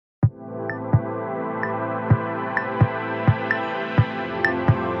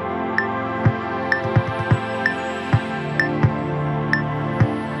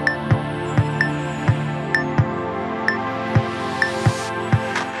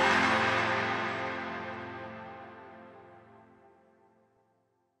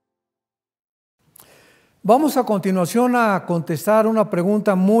Vamos a continuación a contestar una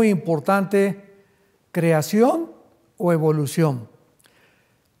pregunta muy importante: ¿creación o evolución?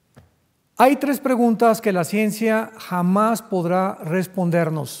 Hay tres preguntas que la ciencia jamás podrá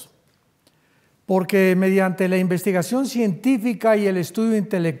respondernos, porque mediante la investigación científica y el estudio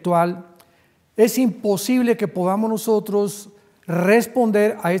intelectual es imposible que podamos nosotros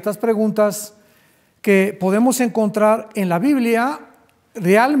responder a estas preguntas que podemos encontrar en la Biblia.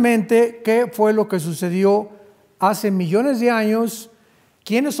 Realmente, ¿qué fue lo que sucedió hace millones de años?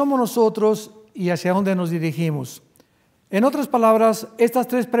 ¿Quiénes somos nosotros y hacia dónde nos dirigimos? En otras palabras, estas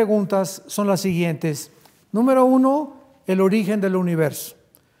tres preguntas son las siguientes. Número uno, el origen del universo.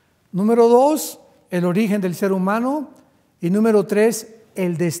 Número dos, el origen del ser humano. Y número tres,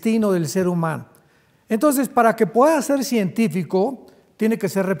 el destino del ser humano. Entonces, para que pueda ser científico, tiene que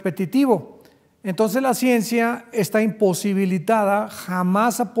ser repetitivo. Entonces la ciencia está imposibilitada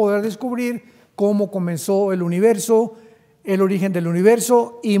jamás a poder descubrir cómo comenzó el universo, el origen del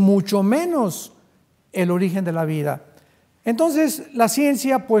universo y mucho menos el origen de la vida. Entonces la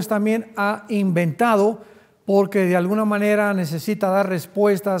ciencia pues también ha inventado, porque de alguna manera necesita dar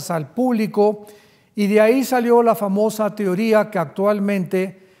respuestas al público, y de ahí salió la famosa teoría que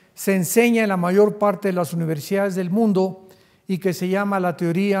actualmente se enseña en la mayor parte de las universidades del mundo, y que se llama la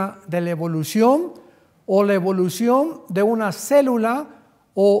teoría de la evolución, o la evolución de una célula,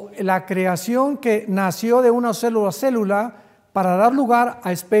 o la creación que nació de una célula para dar lugar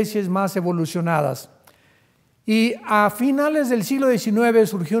a especies más evolucionadas. Y a finales del siglo XIX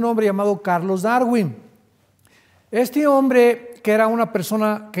surgió un hombre llamado Carlos Darwin. Este hombre, que era una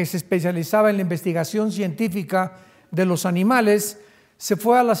persona que se especializaba en la investigación científica de los animales, se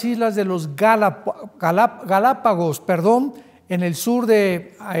fue a las islas de los Galápagos, en el sur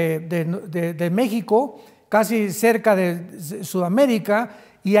de México, casi cerca de Sudamérica,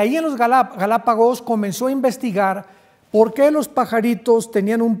 y ahí en los Galápagos comenzó a investigar por qué los pajaritos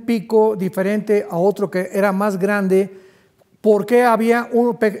tenían un pico diferente a otro que era más grande, por qué había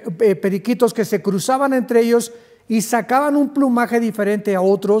periquitos que se cruzaban entre ellos y sacaban un plumaje diferente a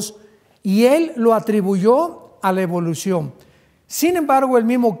otros, y él lo atribuyó a la evolución. Sin embargo, el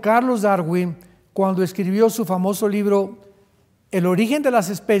mismo Carlos Darwin, cuando escribió su famoso libro El origen de las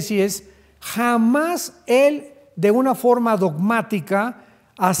especies, jamás él de una forma dogmática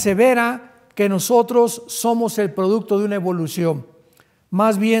asevera que nosotros somos el producto de una evolución.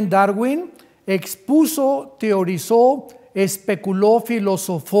 Más bien Darwin expuso, teorizó, especuló,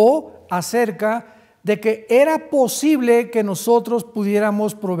 filosofó acerca de que era posible que nosotros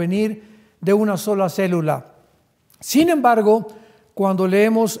pudiéramos provenir de una sola célula. Sin embargo, cuando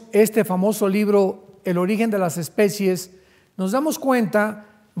leemos este famoso libro, El origen de las especies, nos damos cuenta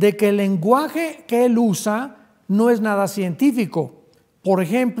de que el lenguaje que él usa no es nada científico. Por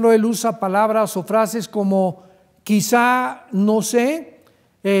ejemplo, él usa palabras o frases como quizá, no sé,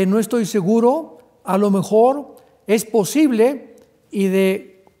 no estoy seguro, a lo mejor, es posible, y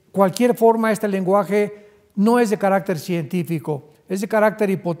de cualquier forma este lenguaje no es de carácter científico, es de carácter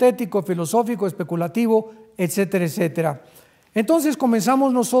hipotético, filosófico, especulativo, etcétera, etcétera. Entonces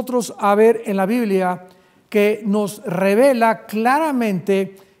comenzamos nosotros a ver en la Biblia que nos revela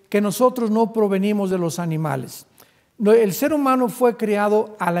claramente que nosotros no provenimos de los animales. El ser humano fue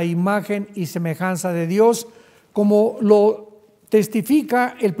creado a la imagen y semejanza de Dios, como lo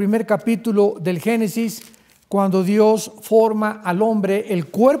testifica el primer capítulo del Génesis, cuando Dios forma al hombre, el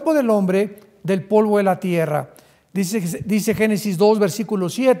cuerpo del hombre, del polvo de la tierra. Dice Génesis 2, versículo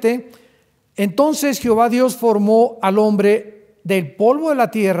 7, entonces Jehová Dios formó al hombre del polvo de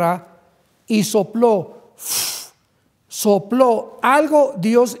la tierra y sopló algo.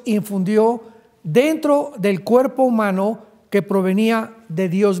 Dios infundió dentro del cuerpo humano que provenía de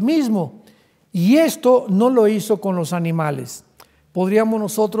Dios mismo, y esto no lo hizo con los animales. Podríamos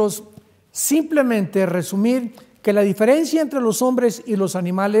nosotros simplemente resumir que la diferencia entre los hombres y los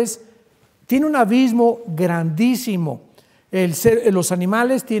animales tiene un abismo grandísimo. Los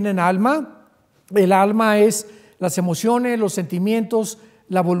animales tienen alma. El alma es las emociones, los sentimientos,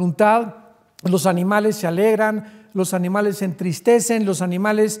 la voluntad. Los animales se alegran, los animales se entristecen, los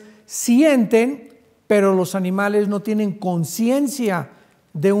animales sienten, pero los animales no tienen conciencia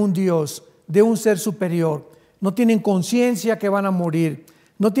de un Dios, de un ser superior. No tienen conciencia que van a morir,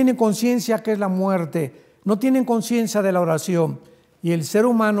 no tienen conciencia que es la muerte, no tienen conciencia de la oración. Y el ser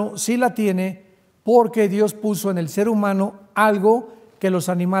humano sí la tiene, porque Dios puso en el ser humano algo que los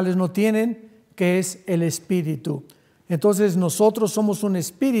animales no tienen, que es el espíritu. Entonces nosotros somos un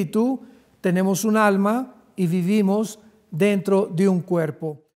espíritu, tenemos un alma y vivimos dentro de un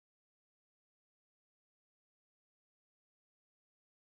cuerpo.